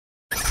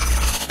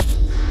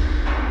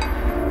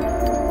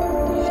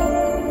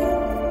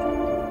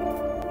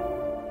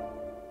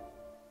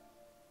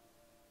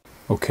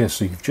Okay,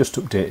 so you've just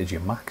updated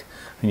your Mac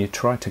and you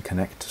try to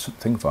connect to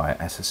something via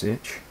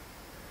SSH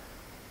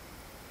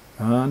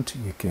and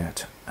you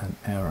get an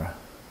error.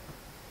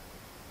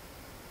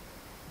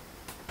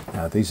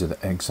 Now these are the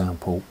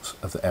examples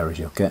of the errors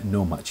you'll get: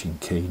 no matching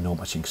key, no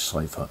matching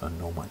cipher, and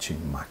no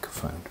matching MAC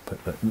found.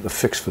 But the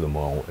fix for them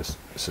all is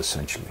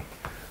essentially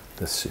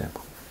the same.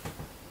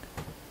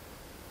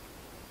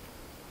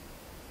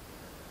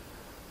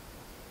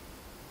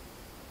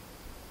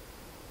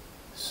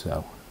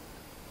 So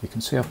you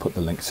can see I've put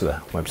the link to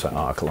the website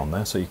article on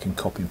there, so you can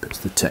copy and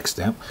paste the text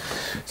out,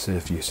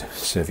 save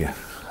you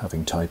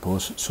having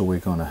typos. So we're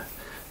going to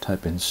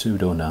type in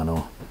sudo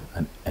nano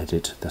and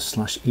edit the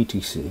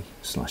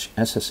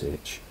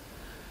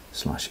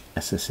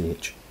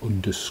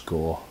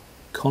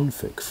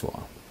 /etc/ssh/ssh_config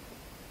file.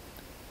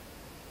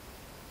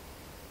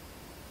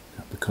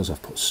 Now, because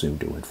I've put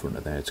sudo in front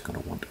of there, it's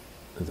going to want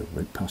the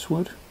root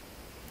password.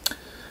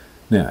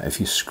 Now if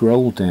you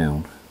scroll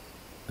down,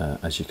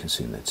 as you can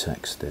see in the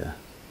text there,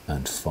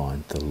 and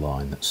find the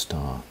line that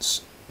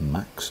starts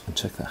max and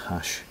check the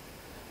hash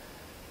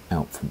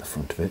out from the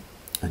front of it,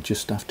 and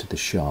just after the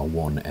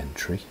SHA-1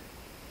 entry,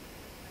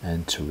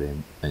 enter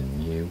in a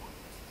new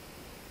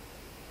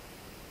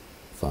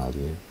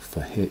value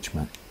for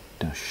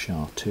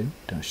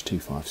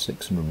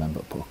HMAC-SHA-2-256, and remember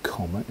to put a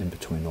comma in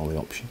between all the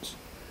options.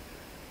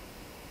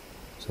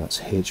 So that's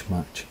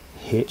HMAC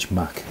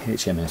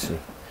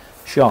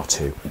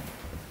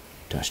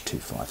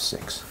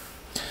SHA-2-256.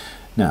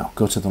 Now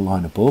go to the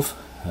line above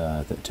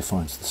that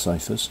defines the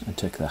ciphers and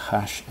take the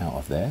hash out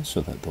of there so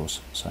that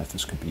those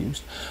ciphers can be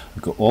used.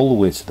 And go all the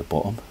way to the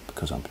bottom.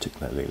 Because I'm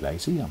particularly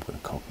lazy, I'm going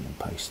to copy and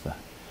paste the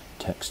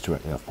text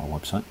directly off my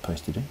website,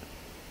 paste it in,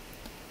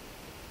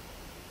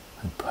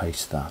 and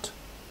paste that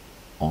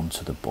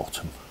onto the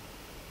bottom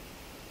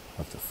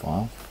of the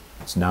file.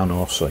 It's now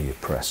no, so you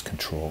press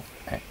Ctrl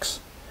X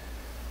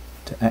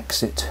to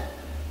exit.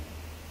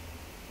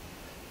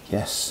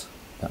 Yes,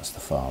 that's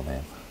the file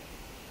name.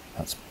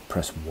 That's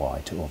press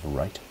Y to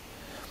overwrite.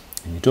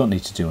 And you don't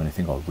need to do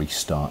anything or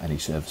restart any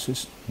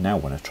services. Now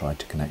when I try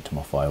to connect to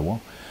my firewall,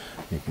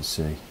 you can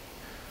see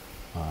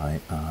I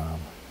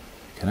am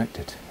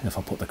connected. If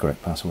I put the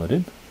correct password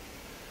in,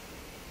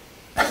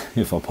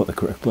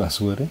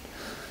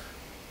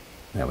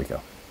 there we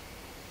go.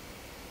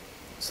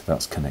 So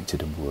that's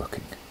connected and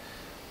working.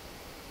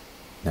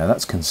 Now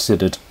that's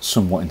considered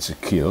somewhat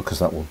insecure because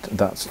that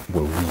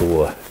will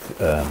lower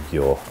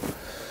your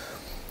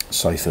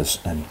ciphers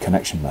and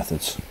connection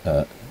methods.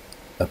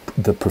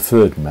 The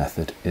preferred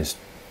method is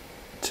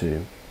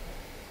to,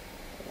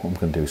 what I'm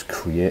going to do is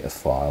create a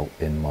file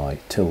in my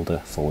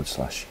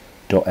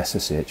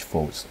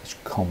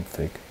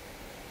 /.ssh/config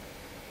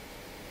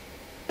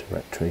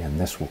directory, and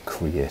this will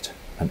create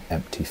an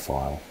empty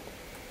file,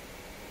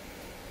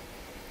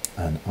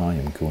 and I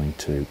am going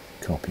to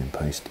copy and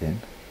paste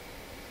in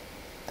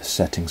the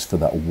settings for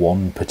that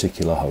one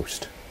particular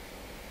host.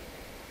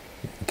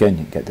 Again,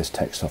 you can get this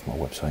text off my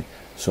website,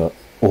 so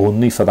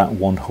only for that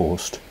one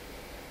host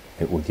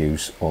it will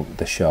use all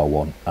the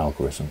SHA-1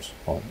 algorithms,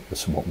 or the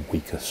somewhat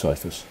weaker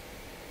ciphers.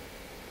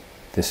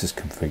 This is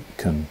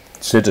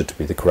considered to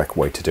be the correct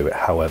way to do it.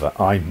 However,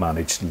 I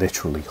manage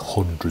literally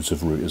hundreds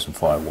of routers and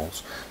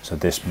firewalls, so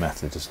this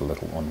method is a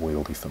little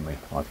unwieldy for me.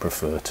 I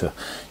prefer to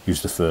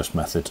use the first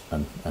method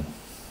and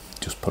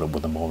just put up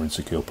with the more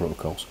insecure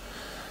protocols.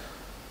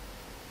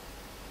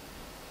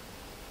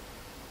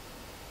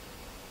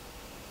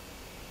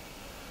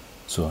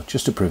 So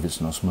just to prove it's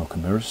no smoke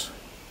and mirrors,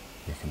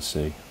 you can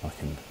see I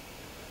can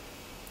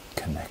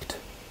connect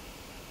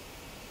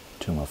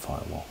to my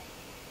firewall.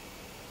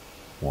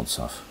 Once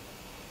I've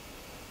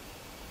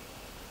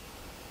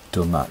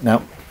done that.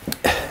 Now,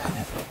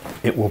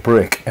 it will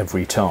break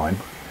every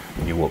time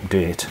you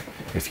update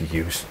if you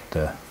use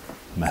the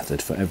method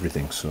for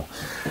everything. So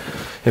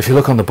if you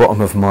look on the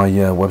bottom of my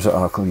website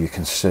article, you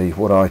can see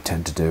what I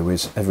tend to do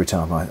is every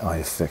time I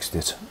have fixed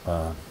it,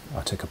 I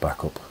take a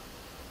backup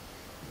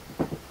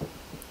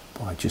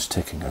by just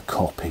taking a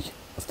copy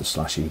of the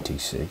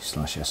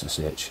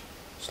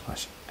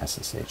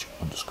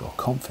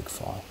 /etc/ssh/ssh_config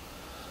file,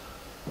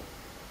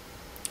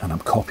 and I'm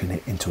copying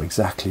it into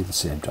exactly the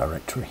same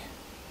directory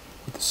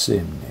with the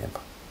same name,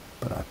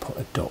 but I put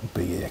a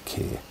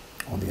 .bak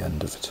on the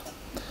end of it.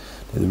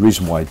 Now, the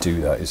reason why I do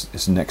that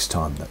is next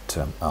time that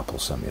Apple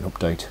send me an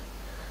update,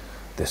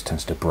 this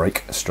tends to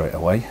break straight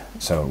away.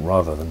 So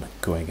rather than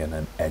going in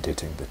and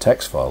editing the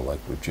text file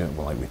like we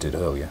did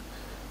earlier,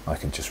 I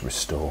can just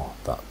restore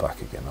that back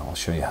again. I'll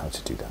show you how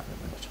to do that in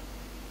a minute.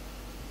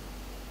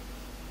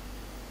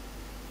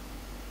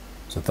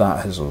 So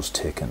that has us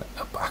taken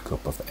a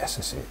backup of the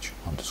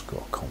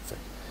SSH_config.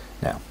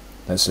 Now,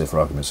 let's say for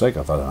argument's sake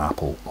I've had an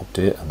Apple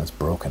update and it's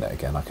broken it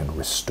again. I can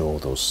restore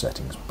those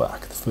settings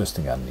back. The first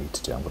thing I need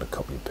to do, I'm going to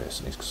copy and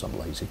paste these because I'm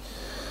lazy.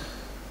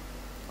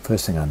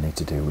 First thing I need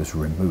to do is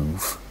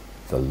remove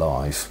the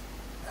live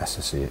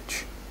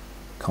SSH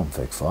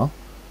config file,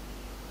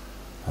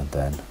 and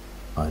then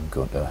I'm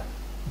going to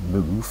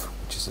move,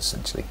 which is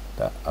essentially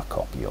a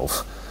copy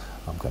of,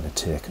 I'm going to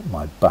take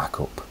my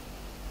backup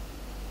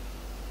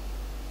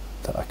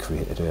that I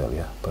created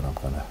earlier, but I'm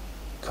going to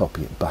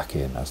copy it back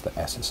in as the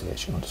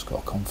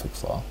SSH_config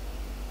file.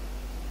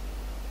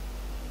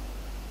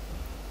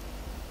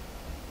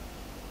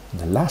 And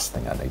the last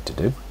thing I need to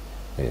do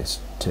is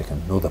take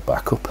another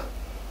backup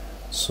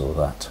so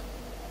that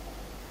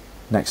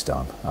next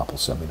time Apple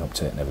send me an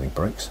update and everything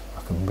breaks,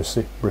 I can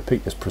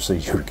repeat this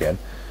procedure again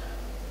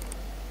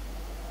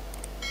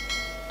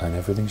and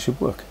everything should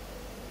work.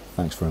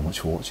 Thanks very much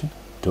for watching.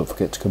 Don't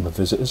forget to come and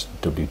visit us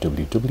at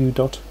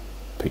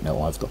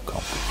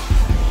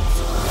www.peaknetlive.com.